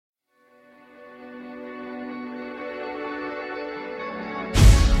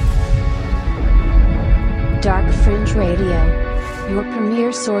Dark Fringe Radio, your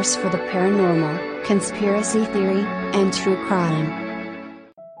premier source for the paranormal, conspiracy theory, and true crime.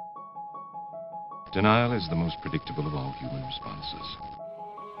 Denial is the most predictable of all human responses.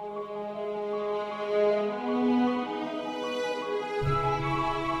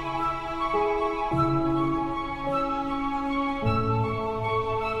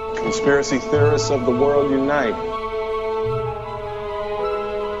 Conspiracy theorists of the world unite.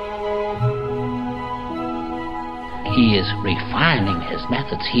 He is refining his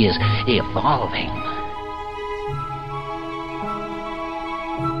methods. He is evolving.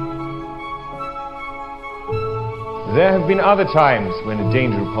 There have been other times when a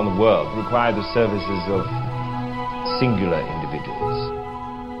danger upon the world required the services of singular individuals.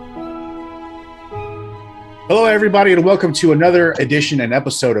 Hello, everybody, and welcome to another edition and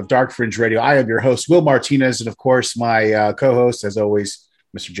episode of Dark Fringe Radio. I am your host, Will Martinez, and of course, my co-host, as always,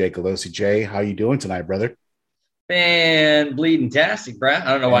 Mr. Jay Colosi. Jay, how you doing tonight, brother? Man, bleeding-tastic, Brad.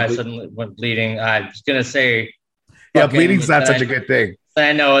 I don't know why I suddenly went bleeding. I was going to say... Yeah, bleeding's not such a good thing.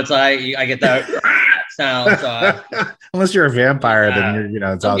 I know, it's like, I get that sound. So unless you're a vampire, then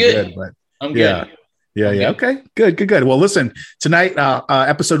it's all good. But I'm good. Yeah. Okay, good. Well, listen, tonight,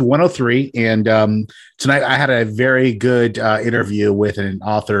 episode 103, and tonight I had a very good interview with an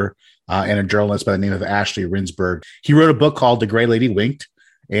author and a journalist by the name of Ashley Rinsberg. He wrote a book called The Gray Lady Winked,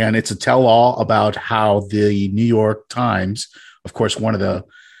 and it's a tell-all about how the New York Times, of course, one of the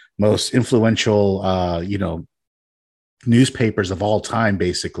most influential, newspapers of all time,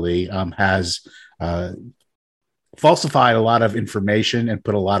 basically, has falsified a lot of information and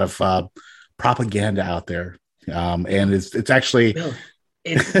put a lot of propaganda out there. And it's actually... Bill,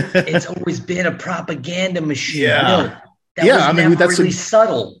 it's always been a propaganda machine. Yeah. That was never really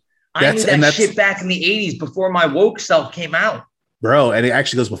subtle. I knew that shit back in the 80s before my woke self came out. Bro, and it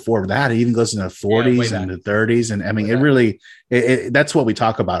actually goes before that. It even goes in the 40s and the 30s. And I mean, it really, that's what we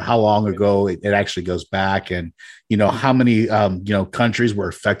talk about, how long ago it actually goes back, and, how many, countries were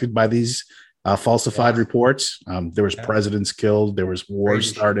affected by these falsified reports. There was presidents killed. There was wars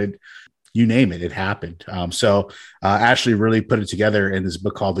started. You name it, it happened. So Ashley really put it together in this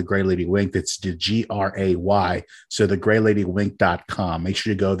book called The Gray Lady Winked. It's the GRAY. So thegrayladywink.com. Make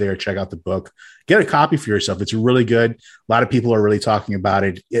sure you go there, check out the book, get a copy for yourself. It's really good. A lot of people are really talking about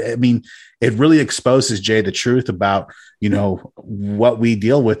it. I mean, it really exposes, Jay, the truth about, what we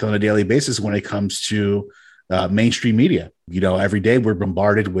deal with on a daily basis when it comes to mainstream media. Every day we're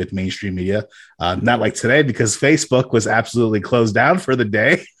bombarded with mainstream media. Not like today, because Facebook was absolutely closed down for the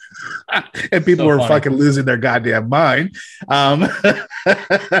day. And people were fucking losing their goddamn mind.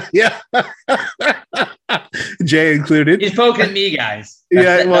 Yeah. Jay included. He's poking at me, guys.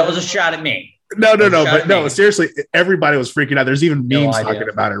 That was a shot at me. No, seriously, everybody was freaking out. There's even memes talking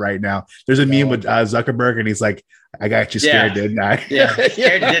about it right now. There's a meme with Zuckerberg, and he's like, I got you scared, didn't I? Yeah,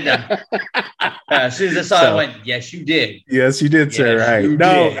 scared, didn't I? As soon as I saw it, I went, yes, you did. Yes, you did, sir.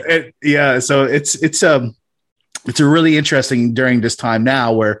 Right. So it's a really interesting during this time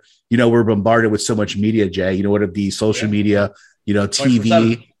now where, we're bombarded with so much media, Jay, what it be social media,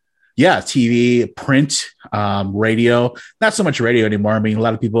 TV, TV, print, radio, not so much radio anymore. I mean, a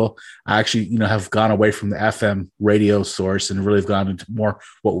lot of people actually, have gone away from the FM radio source and really have gone into more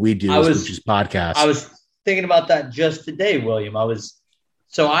what we do, which is podcasts. I was thinking about that just today, William. I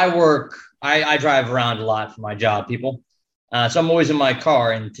drive around a lot for my job, people. So I'm always in my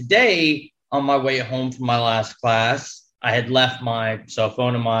car. And today, on my way home from my last class, I had left my cell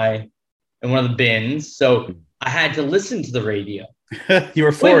phone in one of the bins. So I had to listen to the radio. You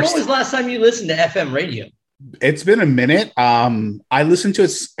were forced. Wait, when was the last time you listened to FM radio? It's been a minute. I listen to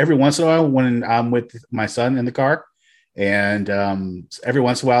it every once in a while when I'm with my son in the car. And every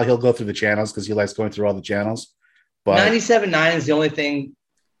once in a while, he'll go through the channels because he likes going through all the channels. But 97.9 is the only thing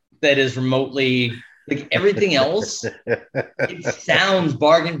that is remotely... Like everything else, it sounds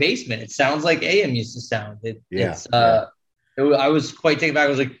bargain basement. It sounds like AM used to sound. I was quite taken back. I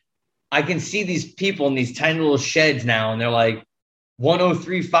was like, I can see these people in these tiny little sheds now, and they're like,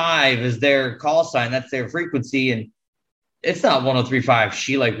 1035 is their call sign. That's their frequency. And it's not 1035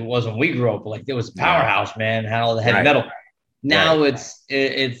 she like it was when we grew up. Like it was a powerhouse, man, had all the heavy metal. Now it's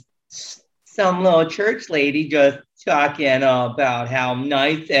some little church lady just talking about how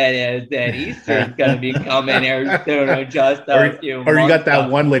nice it is that Easter's going to be coming here soon, just a few months. Or you got that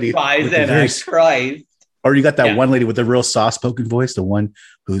one lady. Christ. Or you got that one lady with the real soft-spoken voice, the one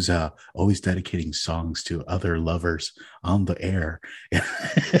who's always dedicating songs to other lovers on the air.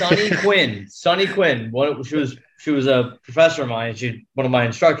 Sonny Quinn. She was a professor of mine. She's one of my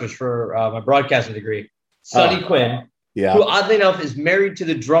instructors for my broadcasting degree. Sonny Quinn, who oddly enough is married to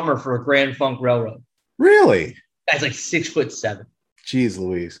the drummer for Grand Funk Railroad. Really? Guy's like 6'7". Jeez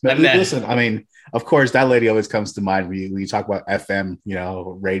Louise. But listen, I mean, of course, that lady always comes to mind when you talk about FM,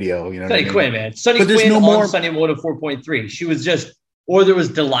 radio. Sonny Quinn, man. Sonny Quinn on Sunday 104.3. She was just, or there was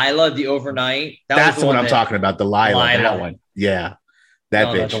Delilah, the overnight. That's the one I'm talking about. Delilah. That one. Yeah.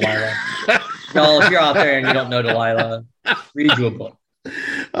 That bitch. Delilah. No, if you're out there and you don't know Delilah, read you a book.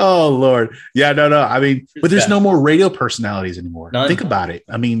 Oh Lord. Yeah, no. I mean, but there's no more radio personalities anymore. None. Think about it.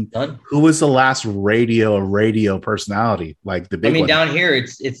 I mean, None. Who was the last radio personality? Like the big one? Down here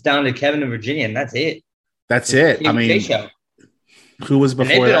it's down to Kevin and Virginia, and that's it. That's it. I mean, show. Who was before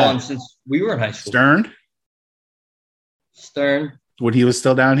they've been that? on since we were in high school. Stern. When he was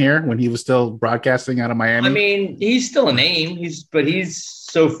still down here, when he was still broadcasting out of Miami. I mean, he's still a name. He's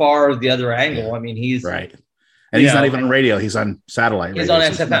so far the other angle. Yeah. I mean, he's right. And he's not even on radio. He's on satellite. He's radio,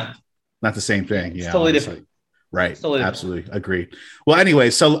 on SFM. Not the same thing. Yeah. It's totally different. Right. Totally Absolutely. Different. Agreed. Well, anyway,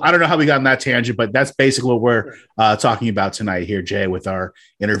 so I don't know how we got on that tangent, but that's basically what we're talking about tonight here, Jay, with our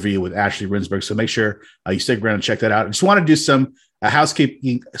interview with Ashley Rinsberg. So make sure you stick around and check that out. I just want to do some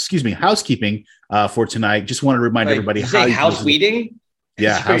housekeeping for tonight. Just want to remind everybody how house weeding.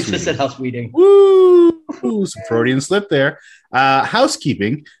 Yeah. House weeding. Just said house weeding. Woo! Some Freudian slip there.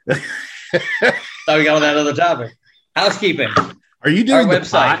 Housekeeping. Oh, we got on that other topic. Housekeeping. Are you doing our the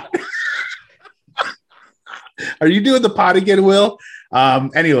website? Pot? Are you doing the pot again, Will?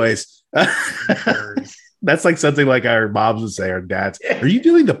 Anyways, that's like something like our moms would say, our dads. Are you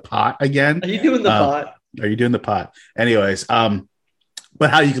doing the pot again? Are you doing the pot? Are you doing the pot? Anyways, but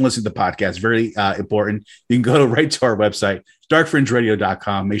how you can listen to the podcast, very important. You can go right to our website,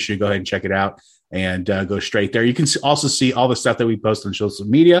 darkfringeradio.com. Make sure you go ahead and check it out. And go straight there. You can also see all the stuff that we post on social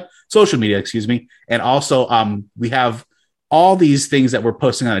media, and also we have all these things that we're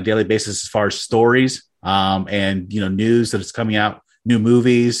posting on a daily basis as far as stories and news that is coming out, new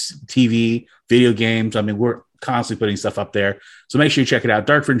movies, TV, video games. I mean, we're constantly putting stuff up there, so make sure you check it out,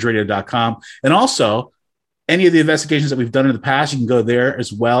 darkfringeradio.com. And also, any of the investigations that we've done in the past, you can go there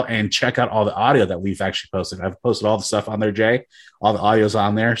as well and check out all the audio that we've actually posted. I've posted all the stuff on there, Jay. All the audio's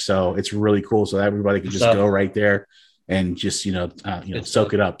on there, so it's really cool. So everybody can just go right there and just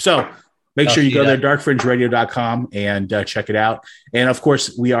soak it up. So make sure you go there, darkfringeradio.com, and check it out. And of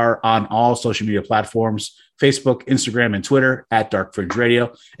course, we are on all social media platforms: Facebook, Instagram, and Twitter at Dark Fringe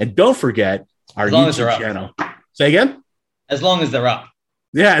Radio. And don't forget our YouTube channel. Say again? As long as they're up.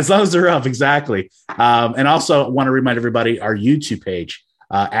 Yeah, as long as they're up, exactly. And also want to remind everybody our YouTube page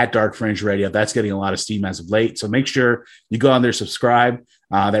at Dark Fringe Radio. That's getting a lot of steam as of late. So make sure you go on there, subscribe.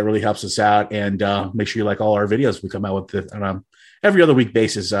 That really helps us out. And make sure you like all our videos we come out with every other week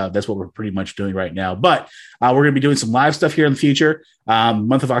basis. That's what we're pretty much doing right now. But we're going to be doing some live stuff here in the future.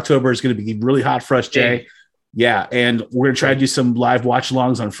 Month of October is going to be really hot for us, Jay. Yeah, and we're going to try to do some live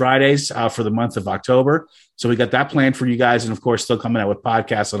watch-alongs on Fridays for the month of October. So we got that planned for you guys, and of course, still coming out with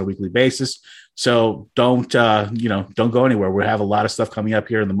podcasts on a weekly basis. So don't go anywhere. We have a lot of stuff coming up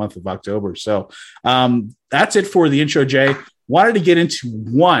here in the month of October. So that's it for the intro, Jay. Wanted to get into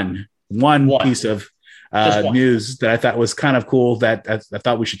one piece of news that I thought was kind of cool that I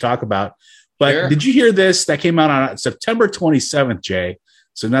thought we should talk about. But Did you hear this? That came out on September 27th, Jay.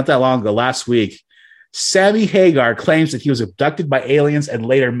 So not that long ago, last week. Sammy Hagar claims that he was abducted by aliens and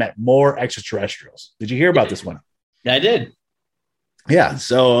later met more extraterrestrials. Did you hear about this one? I did. Yeah.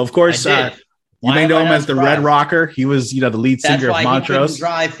 So, of course, you may know him as the Red Rocker. He was, the lead singer of Montrose. He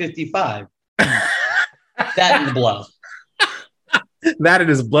drive 55. That in the blood. That and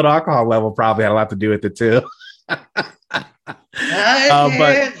his blood alcohol level probably had a lot to do with it, too. That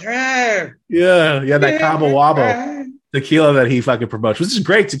Cabo Wabo tequila that he fucking promotes, which is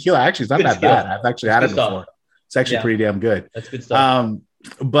great tequila. Actually, it's not that bad. I've actually had it before. It's actually pretty damn good. That's good stuff.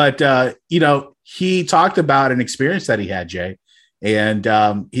 But he talked about an experience that he had, Jay, and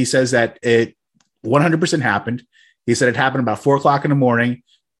he says that it 100% happened. He said it happened about 4:00 in the morning,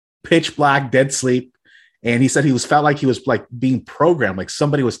 pitch black, dead sleep, and he said felt like he was like being programmed, like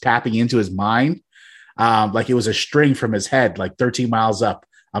somebody was tapping into his mind, like it was a string from his head, like 13 miles up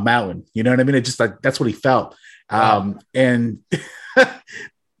a mountain. You know what I mean? It just like that's what he felt. Wow. And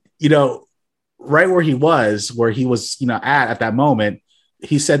right where he was at that moment,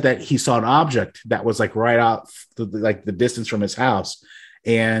 he said that he saw an object that was like right out the distance from his house,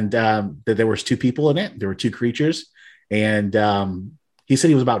 and that there was two people in it. There were two creatures, and he said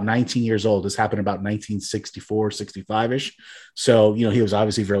he was about 19 years old. This happened about 1964, 65 ish. So he was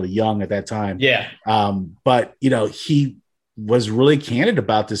obviously fairly young at that time. Yeah. But he was really candid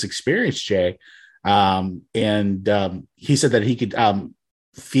about this experience, Jay. He said that he could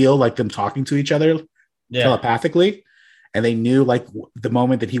feel like them talking to each other telepathically, and they knew like the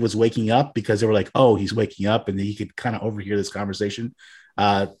moment that he was waking up, because they were like, oh, he's waking up, and he could kind of overhear this conversation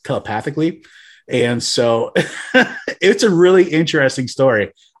telepathically. And so it's a really interesting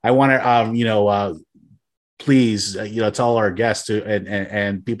story. I want to, please, tell our guests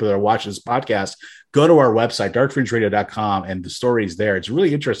and people that are watching this podcast, go to our website, darkfringeradio.com, and the story is there. It's a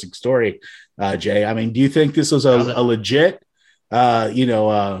really interesting story, Jay. I mean, do you think this was a legit,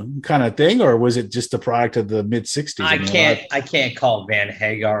 kind of thing, or was it just a product of the mid 60s? I can't call Van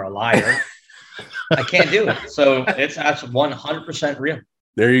Hagar a liar. I can't do it. So that's 100% real.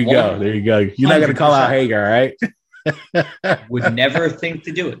 There you go. There you go. You're not going to call out Hagar, right? Would never think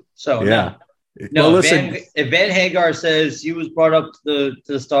to do it. So yeah. No, well, listen, if Van Hagar says he was brought up to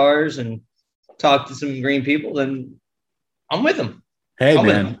the stars and talked to some green people, then I'm with him. Hey, I'm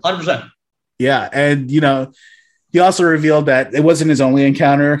man. 100%. Yeah. And, he also revealed that it wasn't his only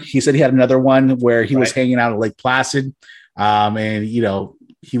encounter. He said he had another one where he was hanging out at Lake Placid. And,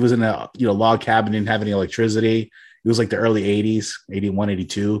 he was in a, log cabin, didn't have any electricity. It was like the early 80s, 81,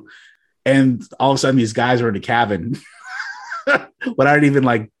 82. And all of a sudden, these guys are in the cabin without even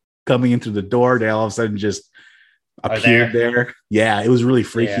like coming into the door. They all of a sudden just appeared there. Yeah, it was really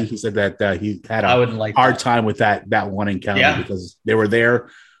freaky. Yeah. He said that he had a hard time with that one encounter because they were there.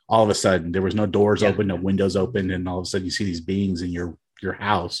 All of a sudden, there was no doors open, no windows open, and all of a sudden, you see these beings in your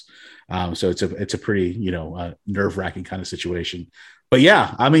house. So it's a pretty nerve wracking kind of situation. But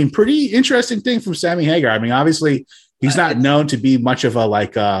yeah, I mean, pretty interesting thing from Sammy Hagar. I mean, obviously, he's not known to be much of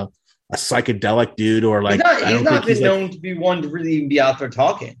a psychedelic dude, or like he's not been known to be one to really even be out there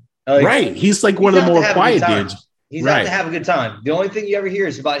talking. Right, he's like one of the more quiet dudes. He's out to have a good time. The only thing you ever hear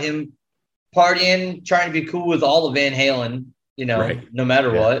is about him partying, trying to be cool with all of Van Halen, no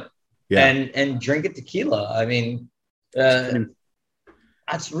matter what, and drinking tequila. I mean,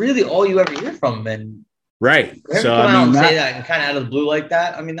 that's really all you ever hear from him. And right, so come out and say that and kind of out of the blue like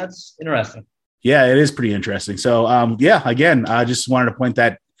that. I mean, that's interesting. Yeah, it is pretty interesting. So, again, I just wanted to point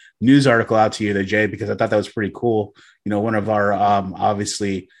that news article out to you there, Jay, because I thought that was pretty cool. One of our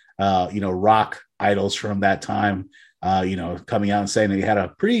obviously rock idols from that time, coming out and saying that he had a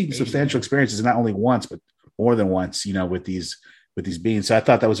pretty substantial experiences, not only once but more than once, with these beings. So I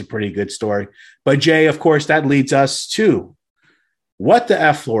thought that was a pretty good story. But Jay, of course, that leads us to What the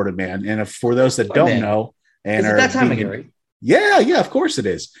F, Florida Man. And for those that don't know, and are that time again, yeah, of course it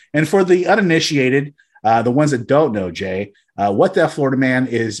is. And for the uninitiated, the ones that don't know, Jay, What the F, Florida Man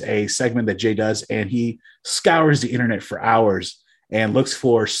is a segment that Jay does, and he scours the internet for hours and looks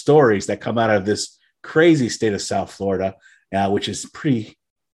for stories that come out of this crazy state of South Florida, which is pretty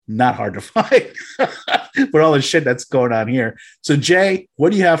not hard to find with all the shit that's going on here. So, Jay,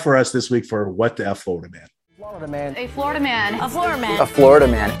 what do you have for us this week for What the F, Florida Man? Florida man. A Florida man. A Florida man. A Florida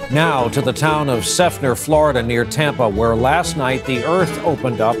man. Now to the town of Seffner, Florida, near Tampa, where last night the earth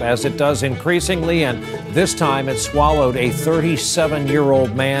opened up, as it does increasingly, and this time it swallowed a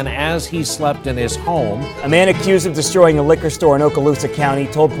 37-year-old man as he slept in his home. A man accused of destroying a liquor store in Okaloosa County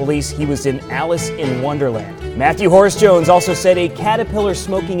told police he was in Alice in Wonderland. Matthew Horace Jones also said a caterpillar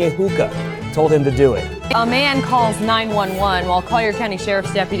smoking a hookah told him to do it. A man calls 911 while Collier County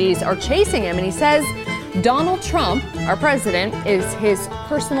Sheriff's deputies are chasing him, and he says Donald Trump, our president, is his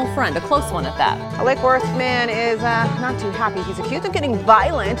personal friend, a close one at that. A Lake Worth man is not too happy. He's accused of getting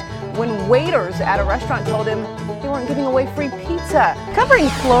violent when waiters at a restaurant told him they weren't giving away free pizza. Covering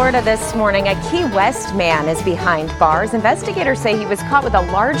Florida this morning, a Key West man is behind bars. Investigators say he was caught with a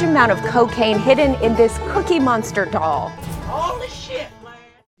large amount of cocaine hidden in this Cookie Monster doll. Holy shit, man.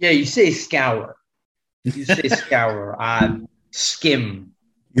 Yeah, you say scour. You say scour. Skim.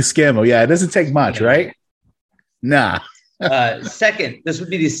 You skim. Oh, yeah, it doesn't take much, right? Nah. This would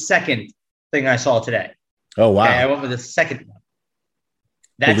be the second thing I saw today. Oh, wow. Okay, I went with the second one.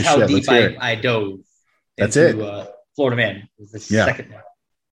 That's how deep I dove. That's into, it. Florida man was the second one.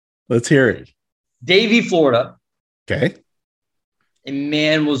 Let's hear it. Davie, Florida. Okay. A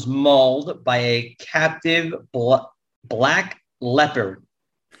man was mauled by a captive black leopard.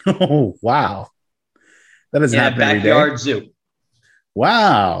 Oh, wow. That doesn't happen every day. In a backyard zoo.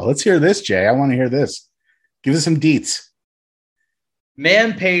 Wow. Let's hear this, Jay. I want to hear this. Give us some deets.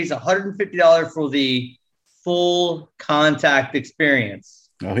 Man pays $150 for the full contact experience.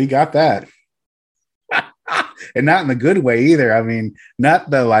 Oh, he got that. And not in the good way either. I mean, not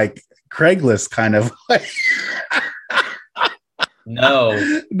the like Craigslist kind of way.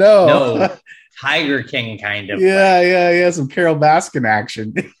 No. Tiger King kind of. Yeah. Some Carole Baskin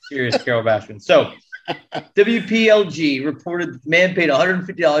action. Serious Carole Baskin. So, WPLG reported that the man paid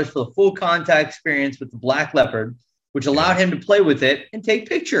 $150 for the full contact experience with the black leopard, which allowed him to play with it and take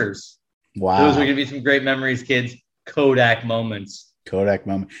pictures. Wow. Those are going to be some great memories, kids. Kodak moments. Kodak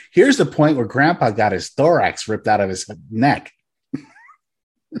moment. Here's the point where Grandpa got his thorax ripped out of his neck.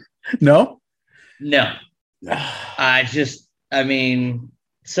 No.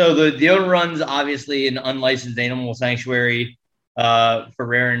 So the owner runs obviously an unlicensed animal sanctuary for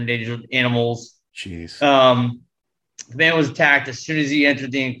rare and endangered animals. Jeez. The man was attacked as soon as he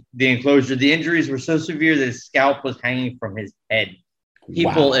entered the enclosure. The injuries were so severe that his scalp was hanging from his head.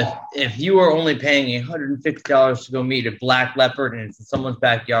 People, if you are only paying $150 to go meet a black leopard and it's in someone's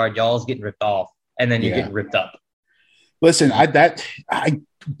backyard, y'all's getting ripped off, and then you're getting ripped up. Listen,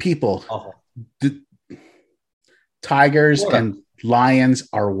 tigers and lions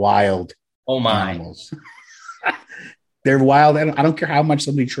are wild animals. They're wild, and I don't care how much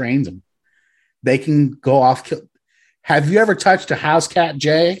somebody trains them. They can go off. Have you ever touched a house cat,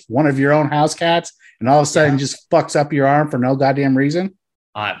 Jay? One of your own house cats, and all of a sudden just fucks up your arm for no goddamn reason?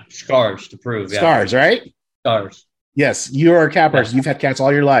 Scars to prove. Scars, right? Scars. Yes, you're a cat person. You've had cats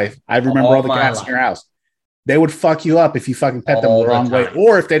all your life. I remember all the cats in your house. They would fuck you up if you fucking pet them the wrong way,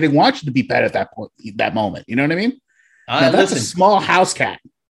 or if they didn't want you to be pet at that point, that moment. You know what I mean? Now, that's a small house cat.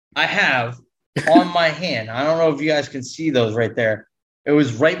 I have on my hand. I don't know if you guys can see those right there. It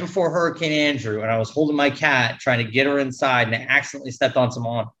was right before Hurricane Andrew, and I was holding my cat, trying to get her inside, and I accidentally stepped on some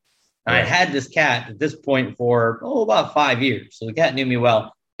on. And I had this cat at this point for about 5 years, so the cat knew me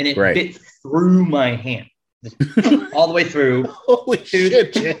well, and it bit through my hand, all the way through. Holy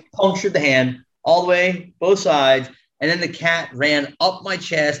shit! Punctured the hand all the way, both sides, and then the cat ran up my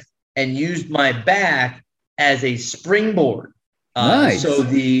chest and used my back as a springboard. Nice. So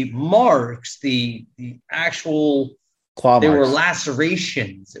the marks, the actual claw marks, they were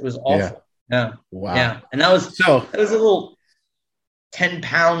lacerations. It was awful. Yeah. Wow. Yeah. And that was a little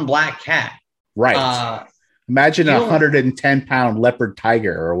 10-pound black cat. Right. Imagine a 110-pound leopard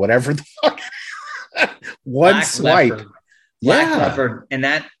tiger or whatever the fuck. One swipe. Leopard. Black leopard. And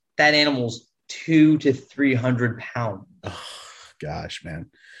that animal's 200 to 300 pounds. Oh, gosh, man.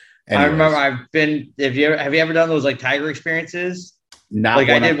 Anyways. I remember have you ever done those like tiger experiences? Not like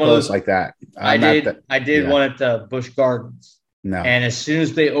one I did one of those like that. I did one at the Busch Gardens. No. And as soon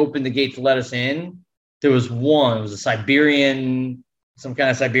as they opened the gate to let us in, there was one. It was a Siberian, some kind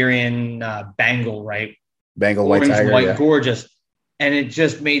of Siberian Bengal, right? Bengal white tiger, gorgeous. And it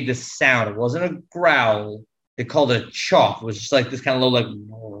just made this sound. It wasn't a growl. They called it a chop. It was just like this kind of low, like,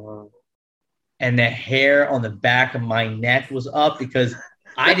 and the hair on the back of my neck was up because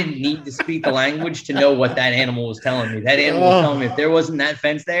I didn't need to speak the language to know what that animal was telling me. That animal was telling me if there wasn't that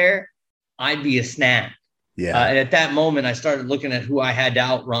fence there, I'd be a snack. Yeah. And at that moment, I started looking at who I had to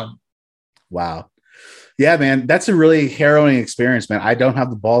outrun. Wow. Yeah, man, that's a really harrowing experience, man. I don't have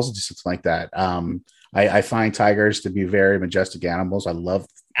the balls to do something like that. I find tigers to be very majestic animals. I love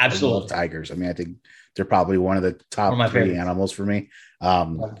tigers. I mean, I think they're probably one of the top 3 animals for me.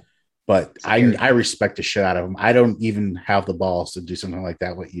 But I respect the shit out of them. I don't even have the balls to do something like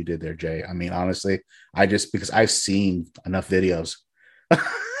that, what you did there, Jay. I mean, honestly, because I've seen enough videos.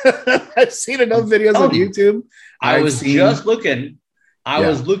 I've seen enough videos on YouTube. I was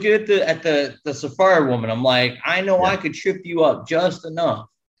looking at the safari woman. I'm like, I know I could trip you up just enough.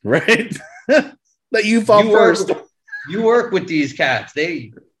 Right. Let you fall first. You work with these cats.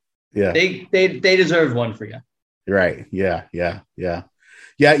 They deserve one for you. Right. Yeah.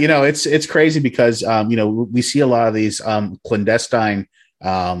 You know, it's crazy because, we see a lot of these clandestine,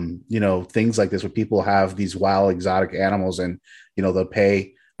 things like this where people have these wild exotic animals and, they'll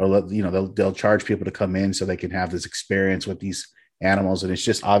pay or, they'll charge people to come in so they can have this experience with these animals. And it's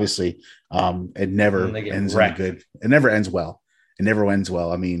just obviously it never ends good. It never ends well. It never ends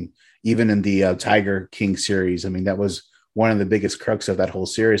well. I mean, even in the Tiger King series, I mean, that was one of the biggest crux of that whole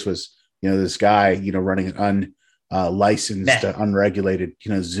series was, this guy, running an licensed, unregulated,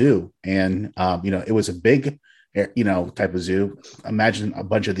 zoo. And, it was a big, type of zoo. Imagine a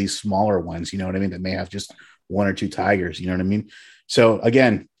bunch of these smaller ones, you know what I mean? That may have just 1 or 2 tigers, you know what I mean? So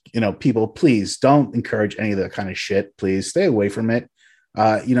again, people, please don't encourage any of that kind of shit. Please stay away from it.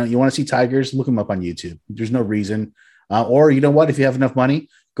 You want to see tigers, look them up on YouTube. There's no reason. Or you know what, if you have enough money,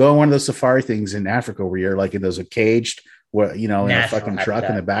 go on one of those safari things in Africa where you're like in those caged, where, in a fucking truck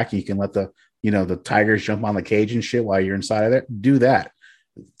in the back, you can let the tigers jump on the cage and shit while you're inside of there. Do that.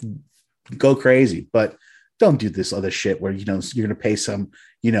 Go crazy. But don't do this other shit where, you're going to pay some,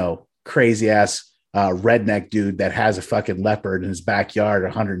 crazy ass redneck dude that has a fucking leopard in his backyard,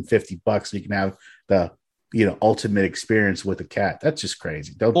 $150 so you can have the, ultimate experience with a cat. That's just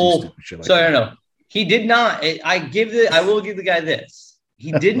crazy. Don't do stupid shit like that. So I don't know. He did not. I will give the guy this.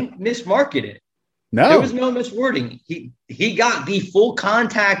 He didn't mismarket it. No, there was no miswording. He got the full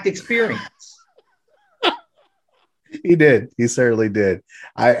contact experience. He did. He certainly did.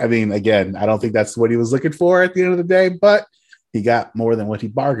 I mean, again, I don't think that's what he was looking for at the end of the day, but he got more than what he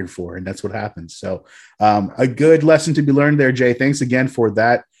bargained for, and that's what happens. So a good lesson to be learned there, Jay. Thanks again for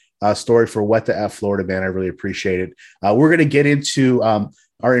that story for What the F Florida Man. I really appreciate it. We're going to get into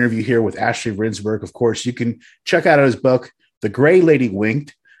our interview here with Ashley Rinsberg. Of course, you can check out his book, The Gray Lady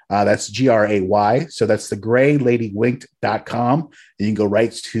Winked. That's Gray. So that's thegrayladywinked.com. And you can go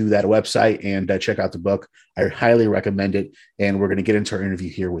right to that website and check out the book. I highly recommend it. And we're going to get into our interview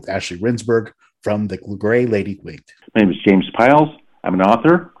here with Ashley Rinsberg from The Gray Lady Winked. My name is James Piles. I'm an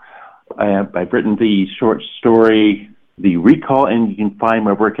author. I've written the short story, The Recall, and you can find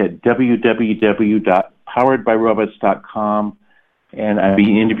my work at www.poweredbyrobots.com. And I'm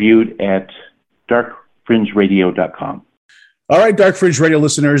being interviewed at darkfringeradio.com. All right, Dark Fringe Radio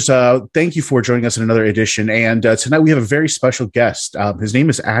listeners, thank you for joining us in another edition. And tonight we have a very special guest. His name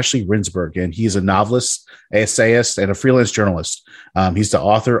is Ashley Rinsberg, and he's a novelist, essayist, and a freelance journalist. He's the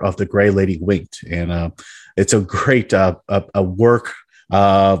author of The Gray Lady Winked, and it's a great work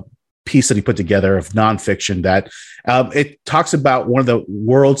piece that he put together of nonfiction that it talks about one of the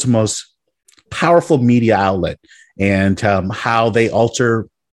world's most powerful media outlet and how they alter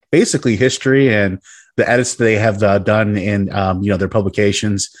basically history and the edits that they have done in their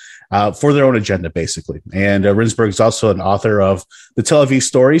publications for their own agenda, basically. And Rinsberg is also an author of The Tel Aviv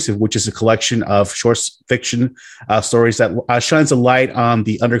Stories, which is a collection of short fiction stories that shines a light on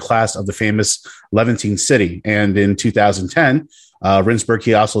the underclass of the famous Levantine city. And in 2010, Rinsberg,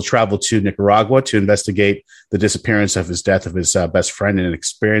 he also traveled to Nicaragua to investigate the disappearance of his best friend, and an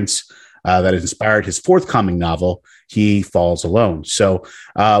experience that inspired his forthcoming novel, He Falls Alone. So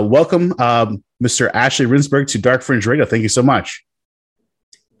welcome, Mr. Ashley Rinsberg, to Dark Fringe Radio. Thank you so much.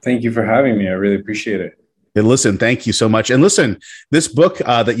 Thank you for having me. I really appreciate it. And listen, thank you so much. And listen, this book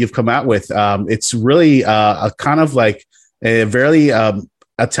that you've come out with, it's really a kind of like a very a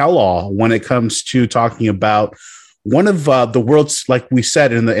tell-all when it comes to talking about one of the world's, like we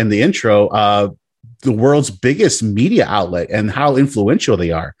said in the intro, the world's biggest media outlet and how influential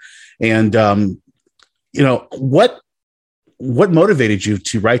they are. And what motivated you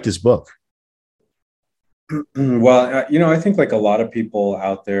to write this book? Well, I think like a lot of people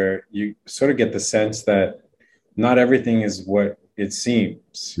out there, you sort of get the sense that not everything is what it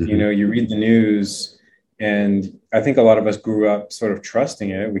seems. Mm-hmm. You read the news, and I think a lot of us grew up sort of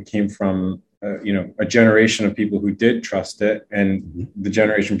trusting it. We came from, a generation of people who did trust it, and mm-hmm. the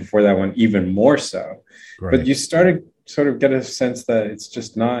generation before that one even more so. Right. But you started sort of get a sense that it's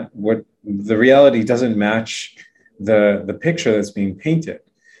just not what the reality doesn't match the picture that's being painted.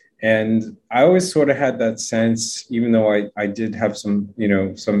 And I always sort of had that sense, even though I did have some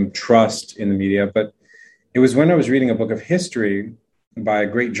trust in the media. But it was when I was reading a book of history by a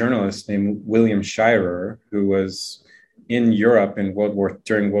great journalist named William Shirer, who was in Europe during World War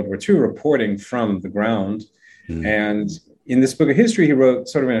II, reporting from the ground. Mm. And in this book of history, he wrote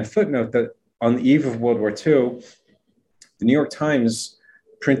sort of in a footnote that on the eve of World War II, the New York Times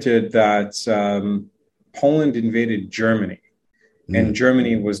printed that Poland invaded Germany. And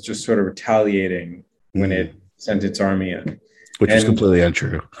Germany was just sort of retaliating when it sent its army in. Which is completely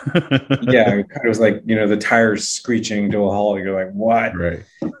untrue. Yeah, it kind of was like, the tires screeching to a halt. You're like, what? Right.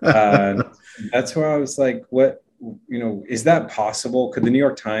 That's where I was like, what, is that possible? Could the New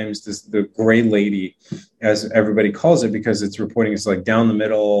York Times, the Gray Lady, as everybody calls it, because it's reporting, it's like down the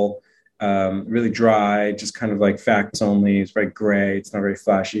middle, really dry, just kind of like facts only. It's very gray. It's not very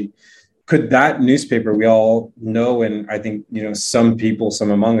flashy. Could that newspaper we all know, and I think, some people,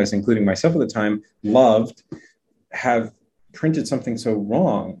 some among us, including myself at the time, loved, have printed something so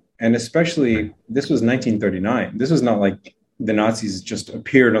wrong? And especially, this was 1939. This was not like the Nazis just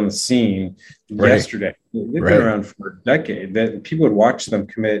appeared on the scene yesterday. They've been around for a decade. That people would watch them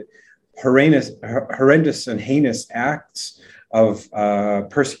commit horrendous and heinous acts of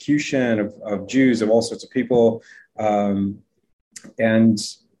persecution of Jews, of all sorts of people. And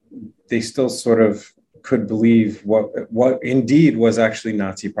they still sort of could believe what indeed was actually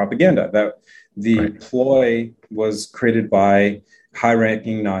Nazi propaganda, that the ploy was created by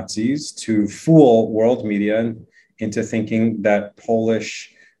high-ranking Nazis to fool world media into thinking that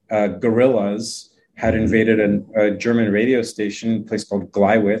Polish guerrillas had invaded a German radio station, a place called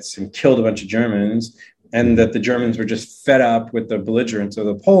Gleiwitz, and killed a bunch of Germans, and that the Germans were just fed up with the belligerence of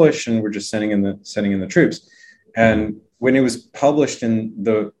the Polish and were just sending in the troops. And when it was published in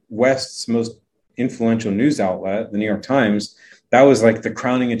the West's most influential news outlet, the New York Times, that was like the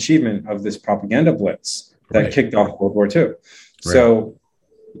crowning achievement of this propaganda blitz that kicked off World War II. Right. So,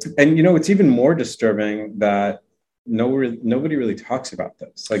 and it's even more disturbing that nobody really talks about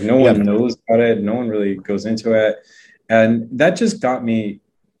this. Like no one knows about it. No one really goes into it. And that just got me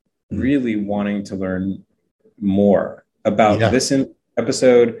really wanting to learn more about this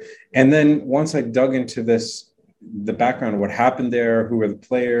episode. And then once I dug into the background of what happened there, who were the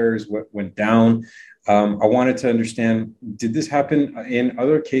players, what went down, I wanted to understand, did this happen in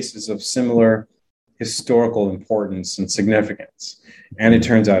other cases of similar historical importance and significance? And it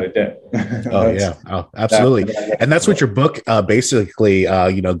turns out it did. Absolutely. And that's what your book basically,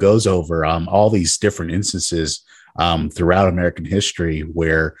 goes over, all these different instances throughout American history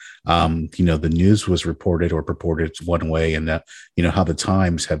where, the news was reported or purported one way, and that, how the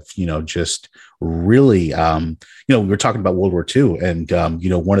Times have, just really, we were talking about World War II, and,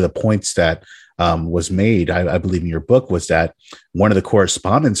 one of the points that was made, I believe in your book, was that one of the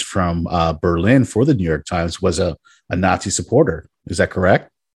correspondents from Berlin for the New York Times was a Nazi supporter. Is that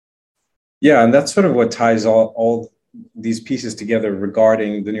correct? Yeah, and that's sort of what ties all these pieces together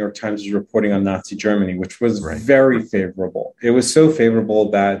regarding the New York Times' reporting on Nazi Germany, which was very favorable. It was so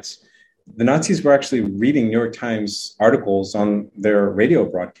favorable that the Nazis were actually reading New York Times articles on their radio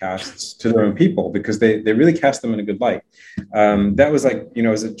broadcasts to their own people because they really cast them in a good light. That was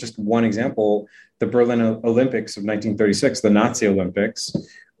as just one example, the Berlin Olympics of 1936, the Nazi Olympics,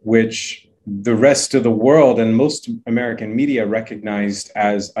 which the rest of the world and most American media recognized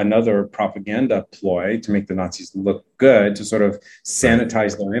as another propaganda ploy to make the Nazis look good, to sort of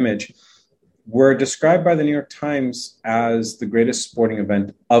sanitize their image, were described by the New York Times as the greatest sporting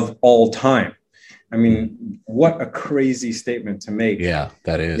event of all time. I mean, what a crazy statement to make. Yeah,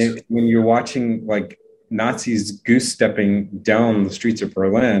 that is. When you're watching like Nazis goose stepping down the streets of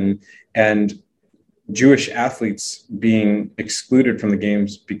Berlin and Jewish athletes being excluded from the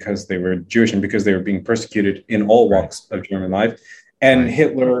games because they were Jewish and because they were being persecuted in all walks of German life, and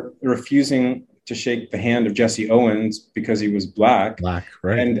Hitler refusing to shake the hand of Jesse Owens because he was black,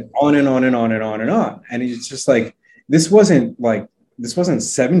 and on and on and on and on and on. And it's just like, this wasn't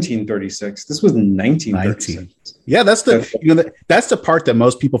 1736. This was 1936. Yeah, that's the part that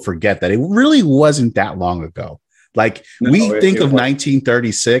most people forget, that it really wasn't that long ago. Like we think of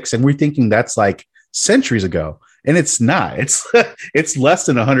 1936 and we're thinking that's like centuries ago, and it's not. It's less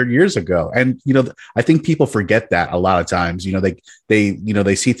than 100 years ago. And I think people forget that a lot of times.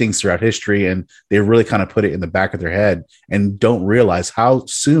 They see things throughout history and they really kind of put it in the back of their head and don't realize how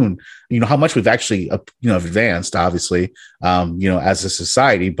soon, how much we've actually advanced, obviously, as a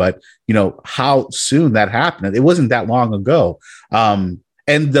society, but how soon that happened. It wasn't that long ago. And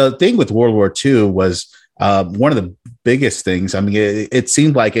the thing with World War II was one of the biggest things. I mean, it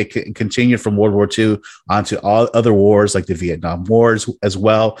seemed like it continued from World War II onto all other wars, like the Vietnam Wars as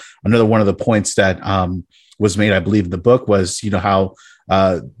well. Another one of the points that was made, I believe, in the book was, how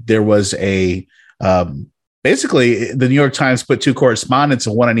there was basically the New York Times put two correspondents,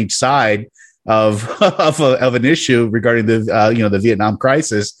 one on each side of an issue regarding the Vietnam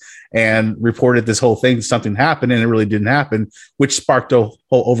crisis, and reported this whole thing. Something happened, and it really didn't happen, which sparked a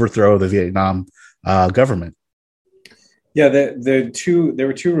whole overthrow of the Vietnam government. Yeah, there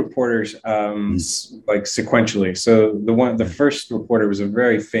were two reporters, like sequentially. So the first reporter was a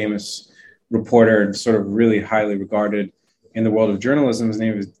very famous reporter and sort of really highly regarded in the world of journalism. His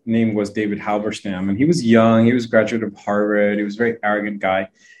name was David Halberstam, and he was young. He was a graduate of Harvard. He was a very arrogant guy,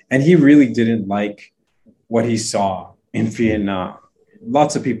 and he really didn't like what he saw in Vietnam.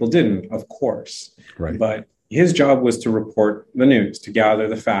 Lots of people didn't, of course, but his job was to report the news, to gather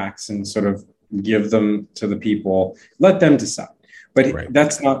the facts and sort of give them to the people, let them decide. But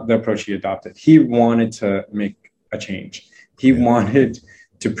that's not the approach he adopted. He wanted to make a change. He wanted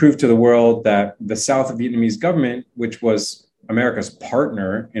to prove to the world that the South Vietnamese government, which was America's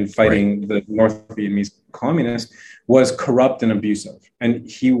partner in fighting the North Vietnamese communists, was corrupt and abusive. And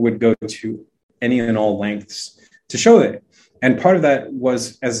he would go to any and all lengths to show that. And part of that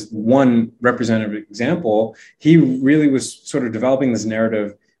was, as one representative example, he really was sort of developing this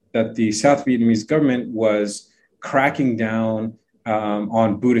narrative that the South Vietnamese government was cracking down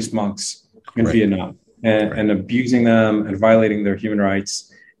on Buddhist monks in Vietnam and abusing them and violating their human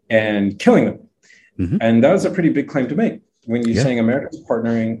rights and killing them. Mm-hmm. And that was a pretty big claim to make when you're saying America's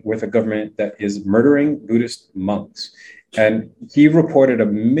partnering with a government that is murdering Buddhist monks. And he reported a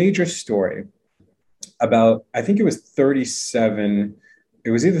major story about, I think it was 37,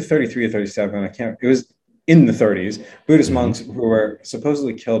 it was either 33 or 37, it was in the 30s, Buddhist monks who were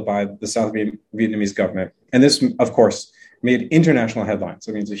supposedly killed by the South Vietnamese government. And this, of course, made international headlines.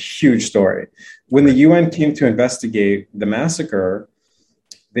 I mean, it's a huge story. When the UN came to investigate the massacre,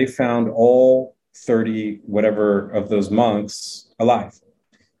 they found all 30 whatever of those monks alive.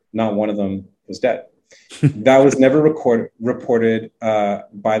 Not one of them was dead. That was never reported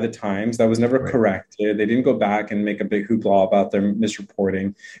by the Times. That was never corrected. They didn't go back and make a big hoopla about their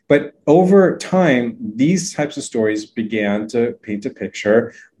misreporting. But over time, these types of stories began to paint a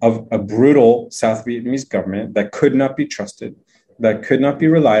picture of a brutal South Vietnamese government that could not be trusted, that could not be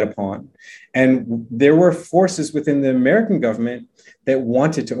relied upon. And there were forces within the American government that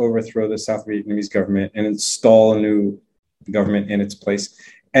wanted to overthrow the South Vietnamese government and install a new government in its place.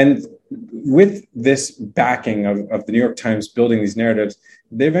 And with this backing of the New York Times building these narratives,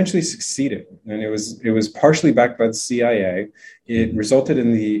 they eventually succeeded. And it was partially backed by the CIA. It resulted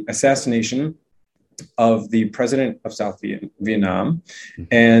in the assassination of the president of South Vietnam.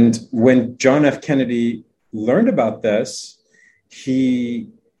 And when John F. Kennedy learned about this, he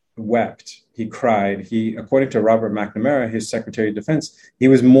wept, he cried. According to Robert McNamara, his Secretary of Defense, he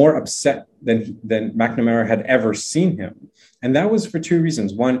was more upset than McNamara had ever seen him. And that was for two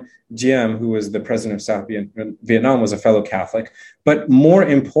reasons. One, Diem, who was the president of South Vietnam, was a fellow Catholic. But more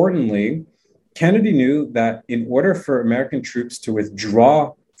importantly, Kennedy knew that in order for American troops to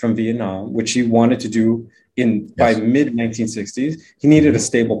withdraw from Vietnam, which he wanted to do by mid-1960s, he needed a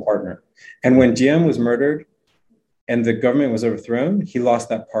stable partner. And when Diem was murdered and the government was overthrown, he lost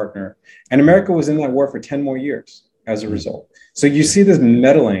that partner. And America was in that war for 10 more years as a result. So you see this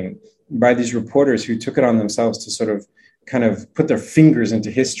meddling by these reporters who took it on themselves to sort of kind of put their fingers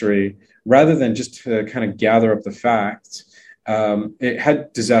into history rather than just to kind of gather up the facts. It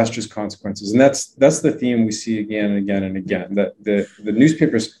had disastrous consequences. And that's the theme we see again and again and again, that the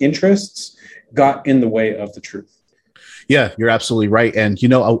newspaper's interests got in the way of the truth. Yeah, you're absolutely right. And,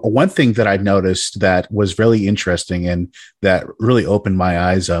 one thing that I noticed that was really interesting and that really opened my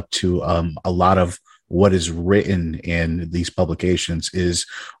eyes up to a lot of what is written in these publications is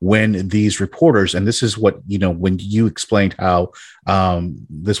when these reporters, and this is what, when you explained how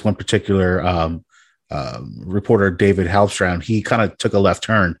this one particular reporter, David Halfstrand, he kind of took a left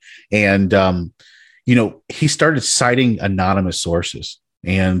turn and, he started citing anonymous sources.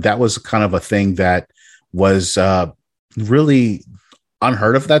 And that was kind of a thing that was really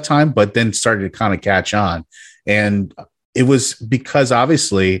unheard of at that time, but then started to kind of catch on. And it was because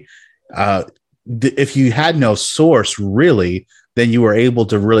obviously, if you had no source really, then you were able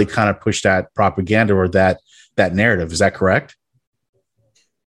to really kind of push that propaganda or that narrative. Is that correct?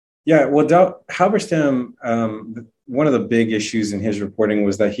 Yeah, well, Halberstam, one of the big issues in his reporting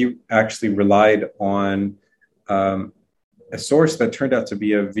was that he actually relied on a source that turned out to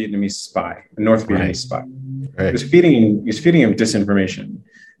be a Vietnamese spy, a North Vietnamese spy. Right. He was feeding him disinformation.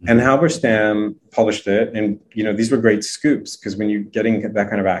 And Halberstam published it. And, these were great scoops because when you're getting that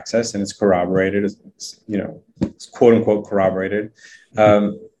kind of access and it's corroborated, it's quote unquote corroborated,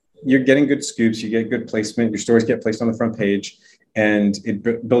 you're getting good scoops, you get good placement, your stories get placed on the front page and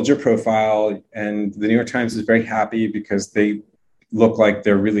it builds your profile. And the New York Times is very happy because they look like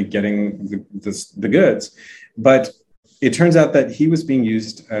they're really getting the goods. But it turns out that he was being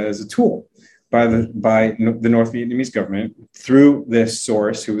used as a tool by the North Vietnamese government through this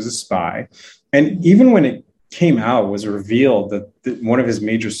source who was a spy. And even when it came out, was revealed that one of his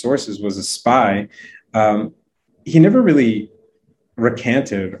major sources was a spy, he never really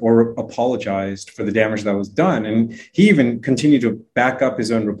recanted or apologized for the damage that was done. And he even continued to back up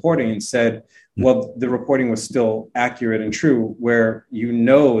his own reporting and said, well, the reporting was still accurate and true, where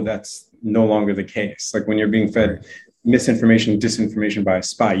that's no longer the case. Like when you're being fed misinformation, disinformation by a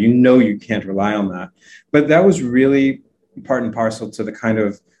spy, you can't rely on that. But that was really part and parcel to the kind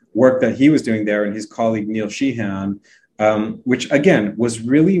of work that he was doing there and his colleague Neil Sheehan, which again was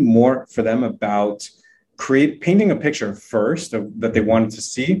really more for them about painting a picture first that they wanted to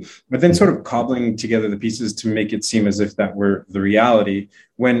see, but then sort of cobbling together the pieces to make it seem as if that were the reality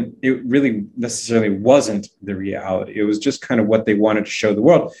when it really necessarily wasn't the reality. It was just kind of what they wanted to show the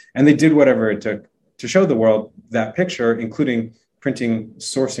world. And they did whatever it took to show the world that picture, including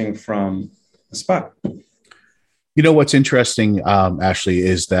sourcing from the spot. What's interesting, Ashley,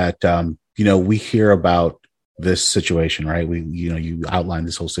 is that, we hear about this situation, right? You outline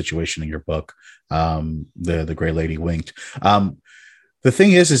this whole situation in your book, The Gray Lady Winked. The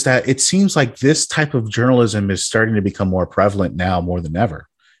thing is that it seems like this type of journalism is starting to become more prevalent now more than ever.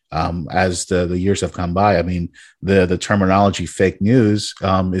 As the years have gone by, I mean, the terminology fake news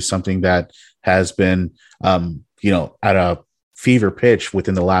is something that has been, at a fever pitch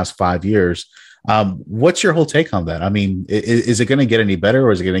within the last 5 years. What's your whole take on that? I mean, is it going to get any better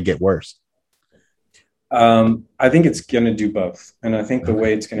or is it going to get worse? I think it's going to do both. And I think the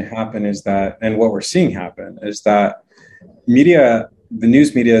way it's going to happen is that, and what we're seeing happen is that the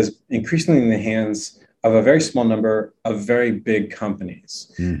news media is increasingly in the hands of a very small number of very big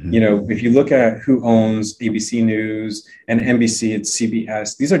companies. Mm-hmm. You know, if you look at who owns ABC News and NBC, it's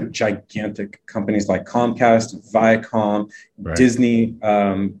CBS. These are gigantic companies like Comcast, Viacom, Right. Disney.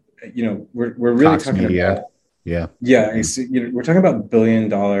 You know, we're really Cox talking Media. about we're talking about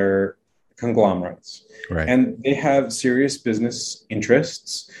billion-dollar conglomerates, Right. and they have serious business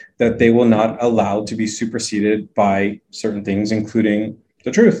interests that they will not allow to be superseded by certain things, including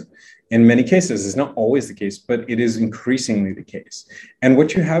the truth. In many cases, it's not always the case, but it is increasingly the case. And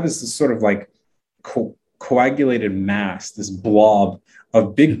what you have is this sort of like coagulated mass, this blob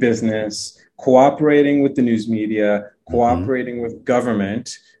of big business cooperating with the news media, cooperating with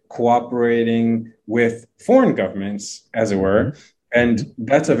government, cooperating with foreign governments, as it were. And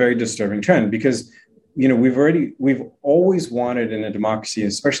that's a very disturbing trend because, you know, we've always wanted in a democracy,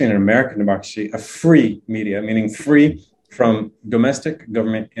 especially in an American democracy, a free media, meaning free from domestic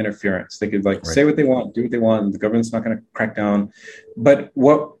government interference. They could say what they want, do what they want, and the government's not going to crack down. But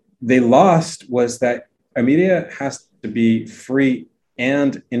what they lost was that a media has to be free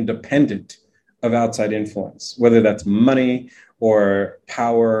and independent of outside influence, whether that's money or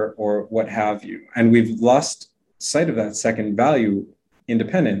power or what have you. And we've lost sight of that second value,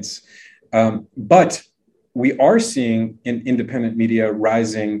 independence. But we are seeing independent media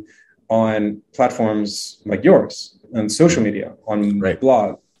rising on platforms like yours, on social media, on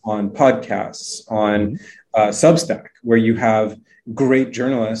blog, on podcasts, on Substack, where you have great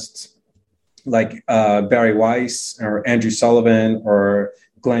journalists like Barry Weiss or Andrew Sullivan or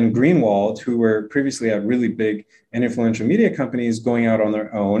Glenn Greenwald, who were previously at really big and influential media companies, going out on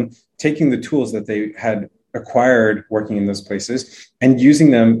their own, taking the tools that they had acquired working in those places and using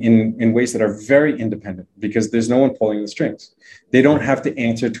them in ways that are very independent because there's no one pulling the strings. They don't have to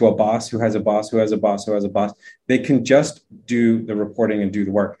answer to a boss who has a boss who has a boss who has a boss. They can just do the reporting and do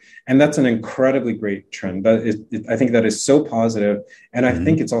the work. And that's an incredibly great trend. I think that is so positive. And I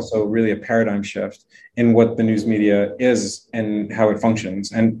think it's also really a paradigm shift in what the news media is and how it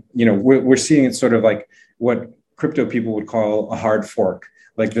functions. And, you know, we're seeing it sort of like what crypto people would call a hard fork.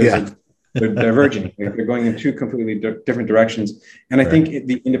 Like they're diverging. They're going in two completely different directions. And I think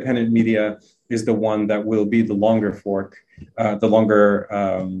the independent media is the one that will be the longer fork, the longer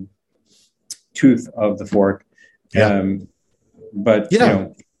tooth of the fork. But, you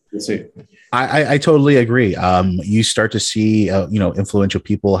know, we'll see. I totally agree. You start to see, you know, influential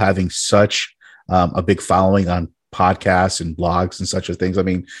people having such a big following on podcasts and blogs and such things. I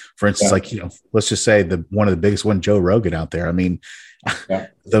mean, for instance, like, you know, let's just say one of the biggest one, Joe Rogan out there. I mean,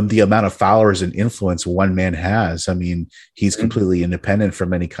 the amount of followers and influence one man has. I mean, he's completely independent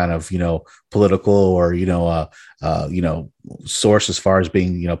from any kind of, you know, political or, you know, source as far as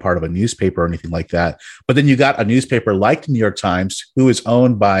being, you know, part of a newspaper or anything like that. But then you got a newspaper like the New York Times, who is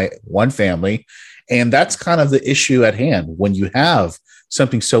owned by one family. And that's kind of the issue at hand when you have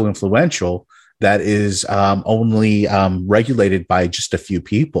something so influential that is only regulated by just a few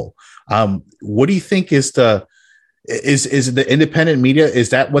people. What do you think is the independent media? Is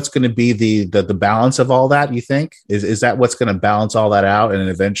that what's going to be the balance of all that? You think is that what's going to balance all that out and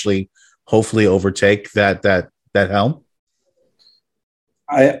eventually, hopefully, overtake that helm?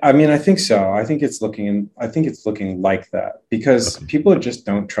 I mean, I think so. I think it's looking like that because people just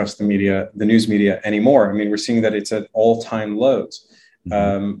don't trust the media, the news media anymore. I mean, we're seeing that it's at all-time lows.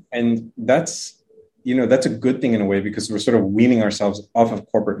 And that's a good thing in a way because we're sort of weaning ourselves off of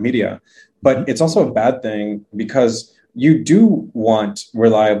corporate media, but it's also a bad thing because you do want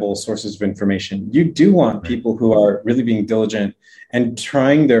reliable sources of information. You do want people who are really being diligent and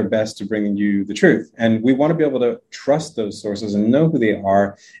trying their best to bring you the truth. And we want to be able to trust those sources and know who they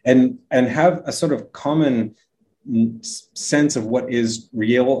are and have a sort of common sense of what is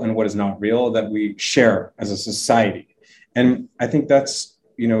real and what is not real that we share as a society. And I think that's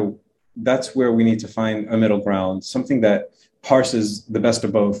where we need to find a middle ground, something that parses the best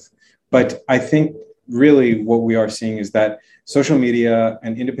of both. But I think really what we are seeing is that social media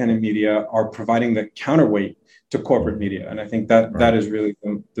and independent media are providing the counterweight to corporate media. And I think that is really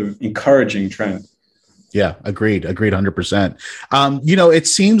the encouraging trend. Yeah, agreed 100%. It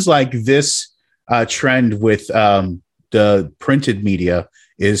seems like this trend with the printed media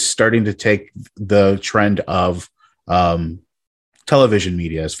is starting to take the trend of television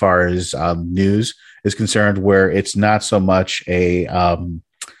media as far as news is concerned, where it's not so much a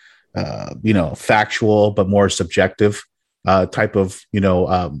factual but more subjective type of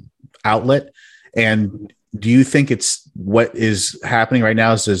outlet. And do you think it's what is happening right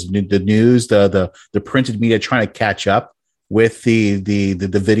now is the news, the printed media trying to catch up with the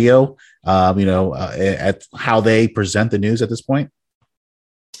video, at how they present the news at this point?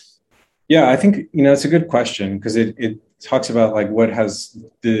 Yeah, I think, it's a good question because it talks about like what has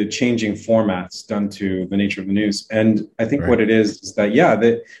the changing formats done to the nature of the news. And I think what it is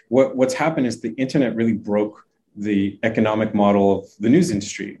that, what's happened is the internet really broke the economic model of the news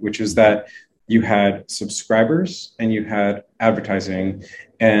industry, which is that you had subscribers and you had advertising,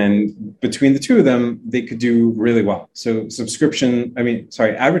 and between the two of them, they could do really well. So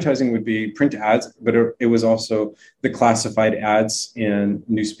advertising would be print ads, but it was also the classified ads in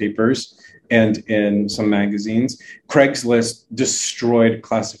newspapers and in some magazines. Craigslist destroyed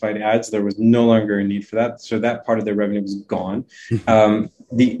classified ads. There was no longer a need for that. So that part of their revenue was gone.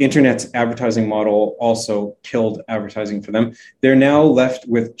 The internet's advertising model also killed advertising for them. They're now left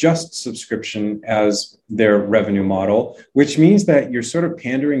with just subscription as their revenue model, which means that you're sort of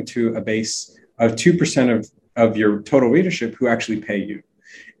pandering to a base of 2% of your total readership who actually pay you.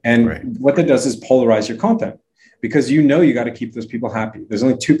 And what that does is polarize your content, because you got to keep those people happy. There's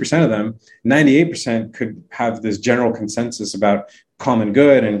only 2% of them. 98% could have this general consensus about common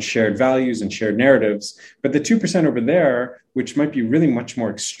good and shared values and shared narratives. But the 2% over there, which might be really much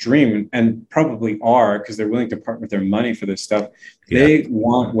more extreme and probably are because they're willing to part with their money for this stuff, they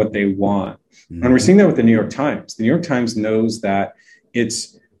want what they want. Mm-hmm. And we're seeing that with the New York Times. The New York Times knows that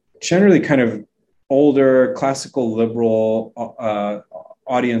it's generally kind of older, classical, liberal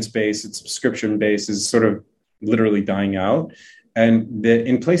audience base, its subscription base is sort of literally dying out. And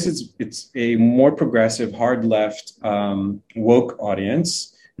in places, it's a more progressive, hard left, woke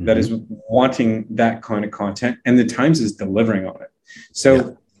audience that is wanting that kind of content. And the Times is delivering on it.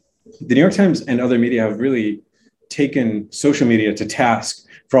 So the New York Times and other media have really taken social media to task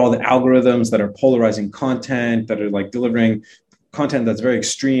for all the algorithms that are polarizing content, that are like delivering content that's very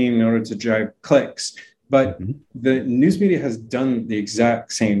extreme in order to drive clicks. But the news media has done the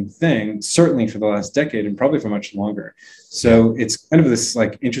exact same thing, certainly for the last decade and probably for much longer. So it's kind of this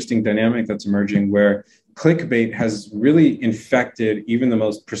like interesting dynamic that's emerging where clickbait has really infected even the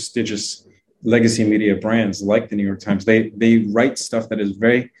most prestigious legacy media brands like the New York Times. They write stuff that is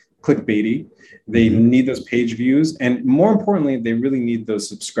very clickbaity. They need those page views. And more importantly, they really need those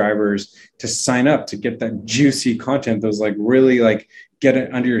subscribers to sign up to get that juicy content, those like really like get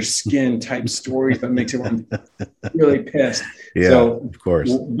it under your skin type stories that makes everyone really pissed. Yeah, so, of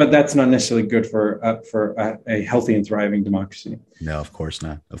course. But that's not necessarily good for a healthy and thriving democracy. No, of course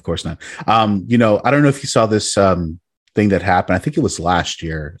not. Of course not. I don't know if you saw this thing that happened. I think it was last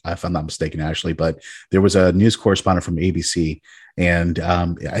year, if I'm not mistaken, actually, but there was a news correspondent from ABC, and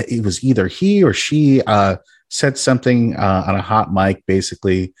it was either he or she said something on a hot mic,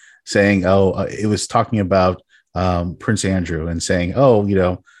 basically saying, it was talking about Prince Andrew and saying,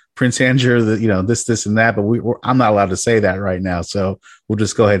 Prince Andrew, this and that, but I'm not allowed to say that right now. So we'll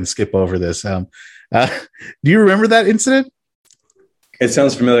just go ahead and skip over this. Do you remember that incident? It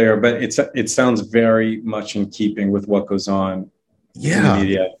sounds familiar, but it sounds very much in keeping with what goes on in the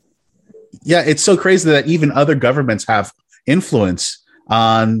media. Yeah, it's so crazy that even other governments have influence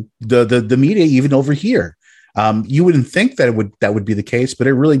on the media, even over here. You wouldn't think that would be the case, but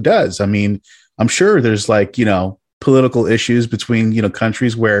it really does. I mean, I'm sure there's political issues between,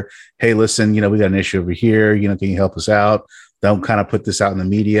 countries where, hey, listen, we got an issue over here, can you help us out? Don't kind of put this out in the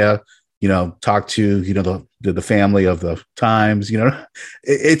media, talk to, the family of the Times,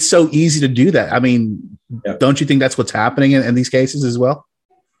 it's so easy to do that. I mean, Don't you think that's what's happening in these cases as well?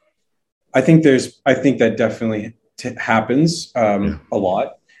 I think that definitely happens a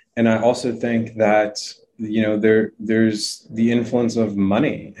lot. And I also think that, there's the influence of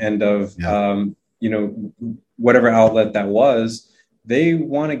money and of, whatever outlet that was, they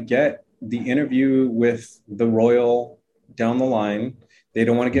want to get the interview with the royal down the line. They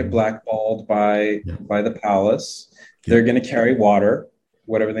don't want to get blackballed by the palace. They're going to carry water,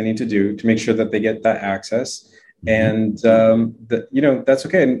 whatever they need to do to make sure that they get that access. And, that's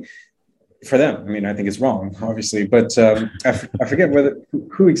okay. And for them, I mean, I think it's wrong, obviously, but I forget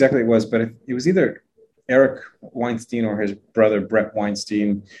who exactly it was, but it was either Eric Weinstein or his brother, Brett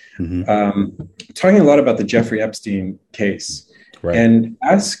Weinstein, talking a lot about the Jeffrey Epstein case and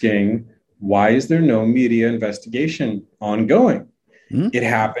asking, why is there no media investigation ongoing? It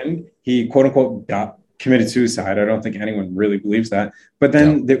happened. He, quote unquote, committed suicide. I don't think anyone really believes that. But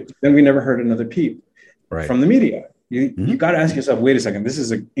then we never heard another peep from the media. You got to ask yourself, wait a second, this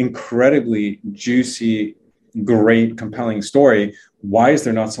is an incredibly juicy, great, compelling story. Why is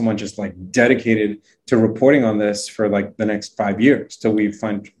there not someone just dedicated to reporting on this for the next 5 years till we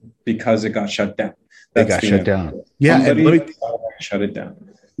find, because it got shut down? It got shut down. Yeah. And let me shut it down.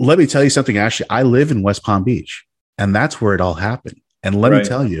 Let me tell you something, Ashley. I live in West Palm Beach, and that's where it all happened. And let me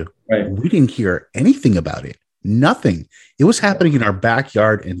tell you, we didn't hear anything about it Nothing. It was happening in our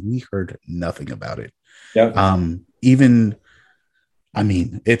backyard, and we heard nothing about it. Yeah. Even, I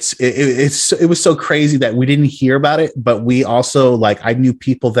mean, it was so crazy that we didn't hear about it, but we also, like, I knew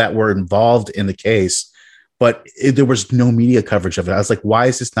people that were involved in the case, but there was no media coverage of it. I was like, why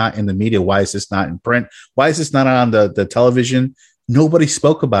is this not in the media? Why is this not in print? Why is this not on the television? Nobody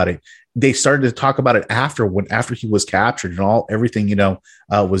spoke about it. They started to talk about it after he was captured and everything,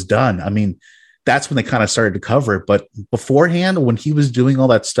 was done. I mean, that's when they kind of started to cover it. But beforehand, when he was doing all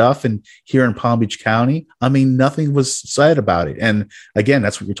that stuff and here in Palm Beach County, I mean, nothing was said about it. And again,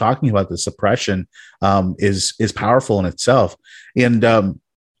 that's what you're talking about. The suppression is powerful in itself. And,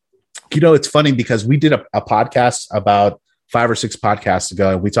 it's funny because we did a podcast about 5 or 6 podcasts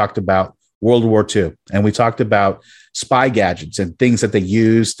ago, and we talked about World War II, and we talked about spy gadgets and things that they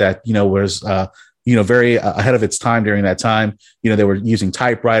used that, was, very ahead of its time during that time. They were using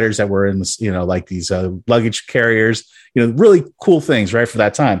typewriters that were in this, like these luggage carriers, really cool things, right, for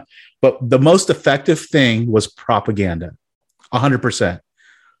that time. But the most effective thing was propaganda, 100%.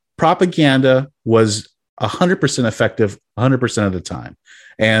 Propaganda was 100% effective 100% of the time.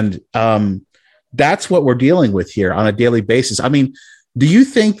 And that's what we're dealing with here on a daily basis. I mean, do you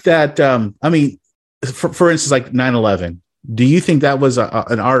think that, for instance, like 9/11, do you think that was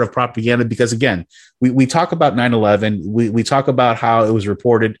an art of propaganda? Because again, we talk about 9/11. We talk about how it was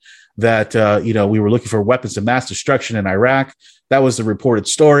reported that, we were looking for weapons of mass destruction in Iraq. That was the reported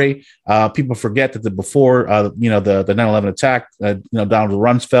story. People forget that before the 9/11 attack, Donald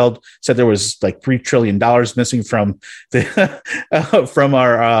Rumsfeld said there was like $3 trillion missing from from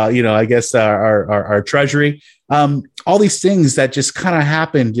our, our treasury. All these things that just kind of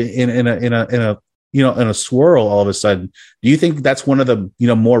happened in a swirl all of a sudden. Do you think that's one of the,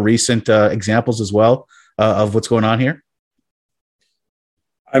 more recent examples as well of what's going on here?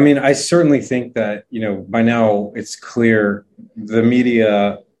 I mean, I certainly think that, by now it's clear the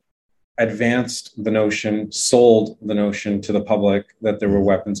media advanced the notion, sold the notion to the public that there were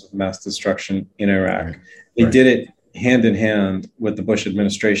weapons of mass destruction in Iraq. Right. They did it hand in hand with the Bush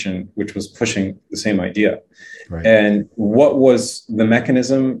administration, which was pushing the same idea. Right. And what was the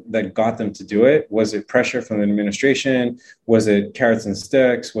mechanism that got them to do it? Was it pressure from the administration? Was it carrots and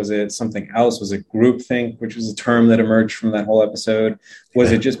sticks? Was it something else? Was it groupthink, which was a term that emerged from that whole episode?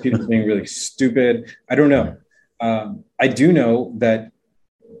 Was it just people being really stupid? I don't know. I do know that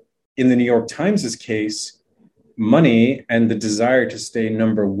in the New York Times' case, money and the desire to stay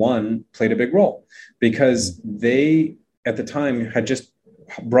number one played a big role, because they, at the time, had just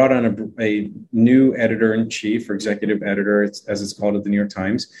brought on a new editor-in-chief or executive editor, as it's called at the New York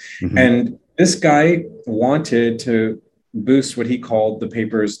Times. Mm-hmm. And this guy wanted to boost what he called the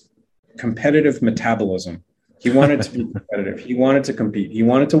paper's competitive metabolism. He wanted to be competitive. He wanted to compete. He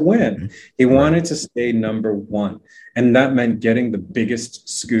wanted to win. He wanted to stay number one. And that meant getting the biggest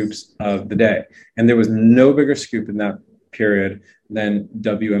scoops of the day. And there was no bigger scoop in that period than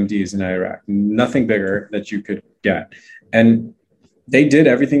WMDs in Iraq. Nothing bigger that you could get. And they did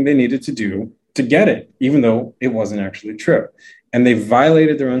everything they needed to do to get it, even though it wasn't actually true. And they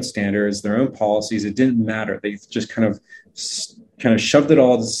violated their own standards, their own policies. It didn't matter. They just kind of shoved it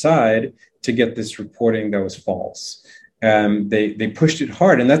all aside to get this reporting that was false. They pushed it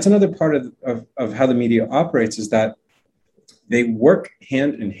hard. And that's another part of how the media operates, is that they work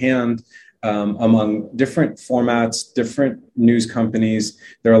hand in hand among different formats, different news companies.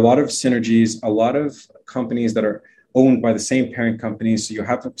 There are a lot of synergies, a lot of companies that are owned by the same parent company. So you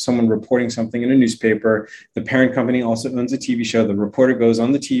have someone reporting something in a newspaper. The parent company also owns a TV show. The reporter goes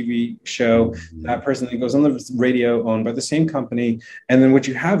on the TV show. That person then goes on the radio, owned by the same company. And then what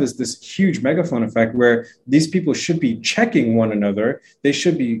you have is this huge megaphone effect where these people should be checking one another. They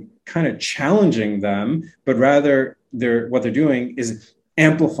should be kind of challenging them, but rather what they're doing is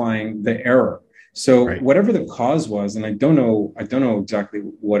amplifying the error. So whatever the cause was, and I don't know exactly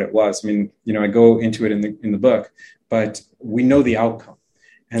what it was. I mean, I go into it in the book, but we know the outcome.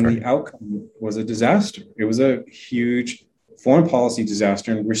 And the outcome was a disaster. It was a huge foreign policy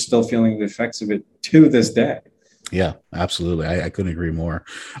disaster, and we're still feeling the effects of it to this day. Yeah, absolutely. I couldn't agree more.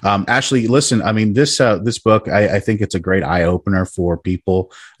 Ashley, listen, I mean, this book, I think it's a great eye opener for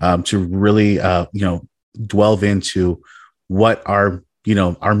people to really, delve into what our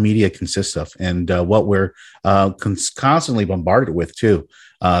media consists of, and what we're constantly bombarded with too.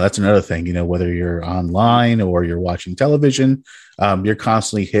 That's another thing, whether you're online or you're watching television, you're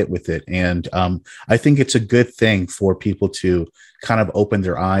constantly hit with it. And I think it's a good thing for people to kind of open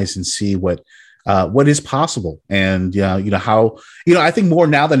their eyes and see what what is possible. And how, I think more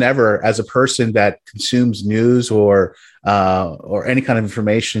now than ever, as a person that consumes news or any kind of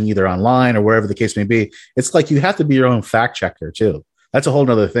information, either online or wherever the case may be, it's like you have to be your own fact checker too. That's a whole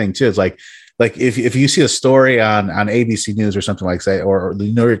nother thing too. It's like if you see a story on ABC News or something like say, or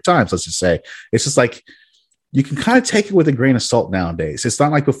the New York Times, let's just say, it's just like you can kind of take it with a grain of salt nowadays. It's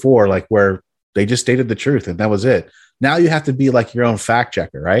not like before, like where they just stated the truth and that was it. Now you have to be like your own fact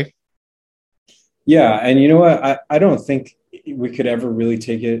checker, right? Yeah. And you know what? I don't think we could ever really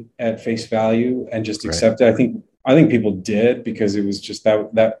take it at face value and just accept it. I think people did because it was just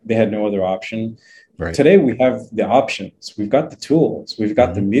that they had no other option. Right. Today we have the options. We've got the tools. We've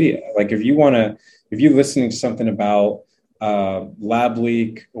got the media. Like if you're listening to something about lab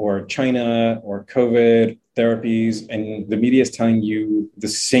leak or China or COVID therapies, and the media is telling you the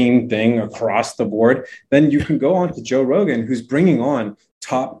same thing across the board, then you can go on to Joe Rogan, who's bringing on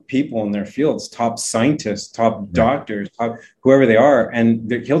top people in their fields, top scientists, top doctors, top whoever they are, and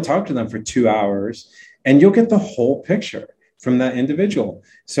he'll talk to them for 2 hours, and you'll get the whole picture from that individual.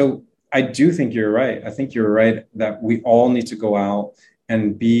 So I do think you're right. I think you're right that we all need to go out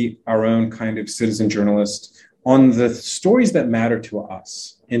and be our own kind of citizen journalist on the stories that matter to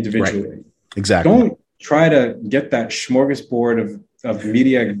us individually. Right. Exactly. Don't try to get that smorgasbord of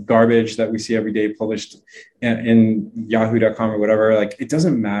media garbage that we see every day published in yahoo.com or whatever. Like, it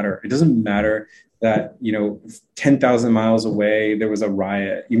doesn't matter. It doesn't matter that, 10,000 miles away, there was a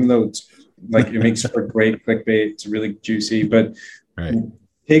riot, even though it's like, it makes for great clickbait. It's really juicy, but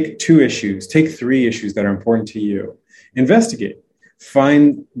take 2 issues, take 3 issues that are important to you, investigate,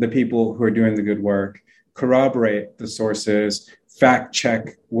 find the people who are doing the good work, corroborate the sources, fact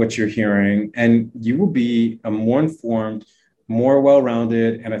check what you're hearing, and you will be a more informed, more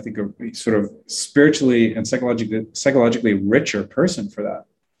well-rounded, and I think a sort of spiritually and psychologically richer person for that.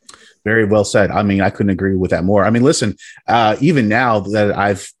 Very well said. I mean, I couldn't agree with that more. I mean, listen, even now that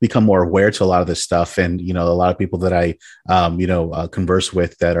I've become more aware to a lot of this stuff, and, a lot of people that I, converse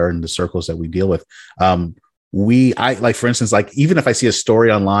with that are in the circles that we deal with, I like, for instance, like, even if I see a story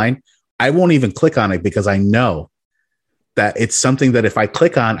online, I won't even click on it because I know that it's something that if I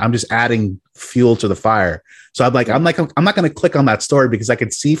click on, I'm just adding fuel to the fire. So I'm not going to click on that story because I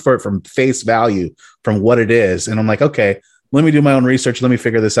can see for it from face value from what it is. And I'm like, okay, let me do my own research. Let me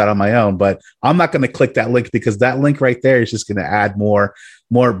figure this out on my own, but I'm not going to click that link because that link right there is just going to add more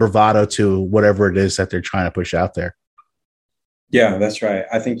bravado to whatever it is that they're trying to push out there. Yeah, that's right.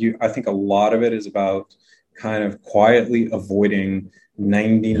 I think a lot of it is about kind of quietly avoiding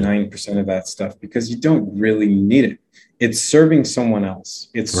 99% of that stuff because you don't really need it. It's serving someone else.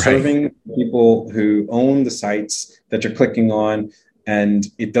 It's serving people who own the sites that you're clicking on, and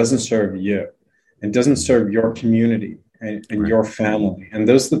it doesn't serve you. It doesn't serve your community and your family. And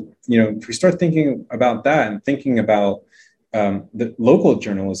those, if we start thinking about that and thinking about the local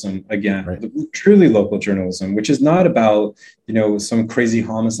journalism again, the truly local journalism, which is not about, some crazy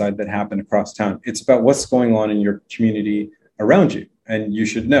homicide that happened across town. It's about what's going on in your community around you. And you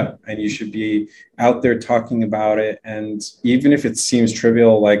should know, and you should be out there talking about it. And even if it seems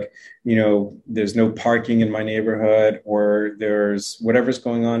trivial, like, there's no parking in my neighborhood, or there's whatever's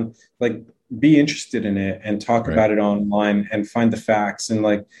going on, like, be interested in it and talk about it online and find the facts. And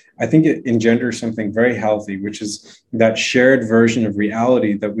like, I think it engenders something very healthy, which is that shared version of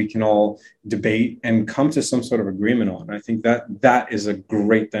reality that we can all debate and come to some sort of agreement on. I think that is a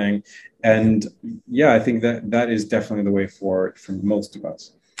great thing. And yeah, I think that is definitely the way forward for most of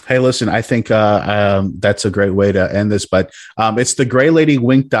us. Hey, listen, I think that's a great way to end this, but it's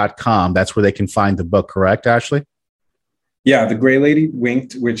thegrayladywink.com. That's where they can find the book, correct, Ashley? Yeah, The Gray Lady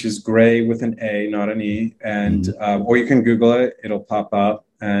Winked, which is gray with an A, not an E. And or you can Google it, it'll pop up.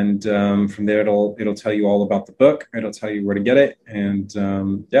 And from there, it'll tell you all about the book. It'll tell you where to get it. And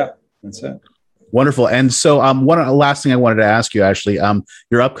yeah, that's it. Wonderful. And so one last thing I wanted to ask you, Ashley,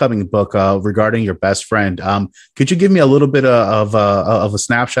 your upcoming book regarding your best friend. Could you give me a little bit of a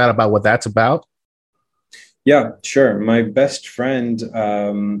snapshot about what that's about? Yeah, sure. My best friend,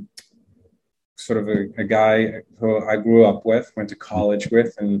 sort of a guy who I grew up with, went to college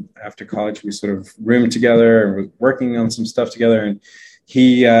with, and after college we sort of roomed together and were working on some stuff together. And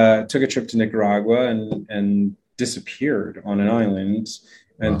he took a trip to Nicaragua and disappeared on an island,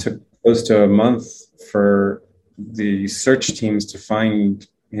 and took close to a month for the search teams to find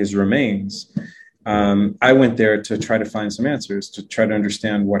his remains. I went there to try to find some answers, to try to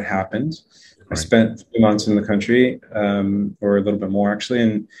understand what happened. I spent 3 months in the country, or a little bit more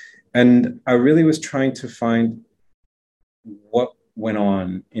actually, and I really was trying to find what went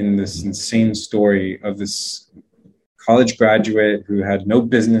on in this insane story of this college graduate who had no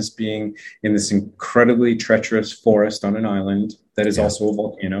business being in this incredibly treacherous forest on an island that is also a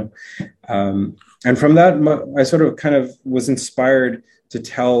volcano. And from that, I sort of kind of was inspired to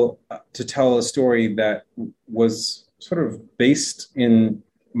tell a story that was sort of based in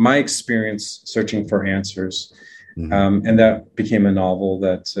my experience searching for answers. And that became a novel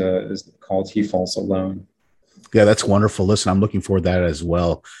that is called He Falls Alone. Yeah, that's wonderful. Listen, I'm looking forward to that as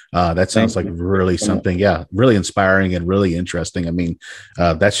well. That sounds like really something, really inspiring and really interesting. I mean,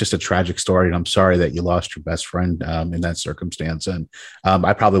 that's just a tragic story, and I'm sorry that you lost your best friend in that circumstance. And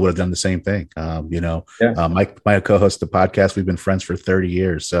I probably would have done the same thing. My co-host of the podcast, we've been friends for 30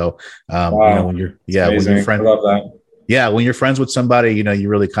 years. So, when you're friend, I love that. Yeah, when you're friends with somebody, you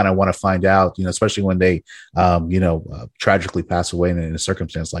really kind of want to find out, especially when they, tragically pass away in a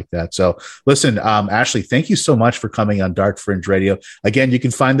circumstance like that. So listen, Ashley, thank you so much for coming on Dark Fringe Radio. Again, you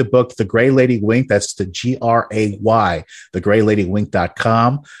can find the book, The Gray Lady Wink. That's the GRAY,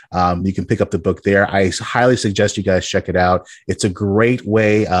 thegrayladywink.com. You can pick up the book there. I highly suggest you guys check it out. It's a great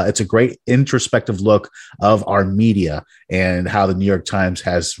way. It's a great introspective look of our media and how the New York Times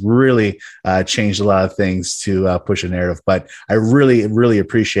has really changed a lot of things to push a narrative. But I really, really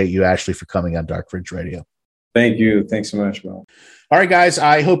appreciate you, Ashley, for coming on Dark Fringe Radio. Thank you. Thanks so much, Mel. All right, guys.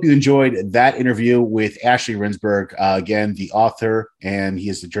 I hope you enjoyed that interview with Ashley Rindsberg. Again, the author, and he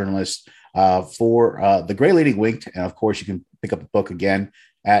is the journalist for The Gray Lady Winked. And of course, you can pick up the book again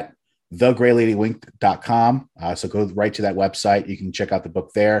at thegrayladywink.com. So go right to that website. You can check out the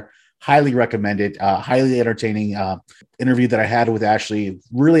book there. Highly recommend it. Highly entertaining interview that I had with Ashley.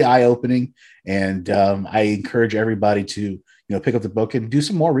 Really eye-opening. And I encourage everybody to, pick up the book and do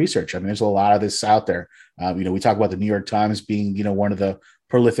some more research. I mean, there's a lot of this out there. We talk about the New York Times being, one of the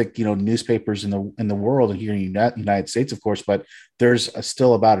prolific, newspapers in the world and here in the United States, of course, but there's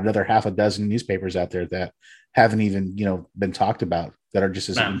still about another half a dozen newspapers out there that haven't even, been talked about that are just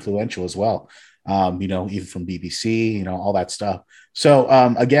as influential as well. Even from BBC, all that stuff. So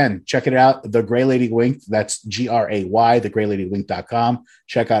again, check it out. The Gray Lady Wink. That's GRAY, thegrayladywink.com.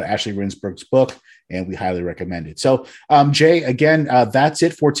 Check out Ashley Rindsberg's book, and we highly recommend it. So Jay, again, that's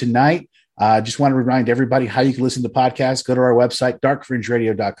it for tonight. Just want to remind everybody how you can listen to the podcast. Go to our website,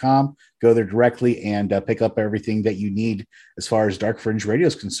 darkfringeradio.com. Go there directly and pick up everything that you need as far as Dark Fringe Radio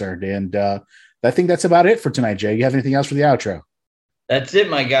is concerned. And I think that's about it for tonight, Jay. You have anything else for the outro? That's it,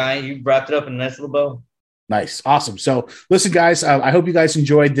 my guy. You wrapped it up in a nice little bow. Nice. Awesome. So listen, guys, I hope you guys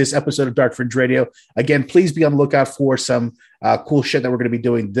enjoyed this episode of Dark Fringe Radio. Again, please be on the lookout for some cool shit that we're going to be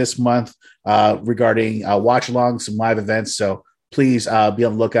doing this month regarding watch along, some live events. So please be on the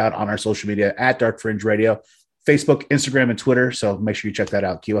lookout on our social media at Dark Fringe Radio, Facebook, Instagram, and Twitter. So make sure you check that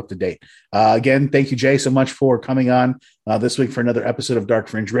out. Keep up to date. Again, thank you, Jay, so much for coming on this week for another episode of Dark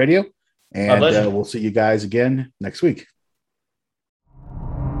Fringe Radio. And we'll see you guys again next week.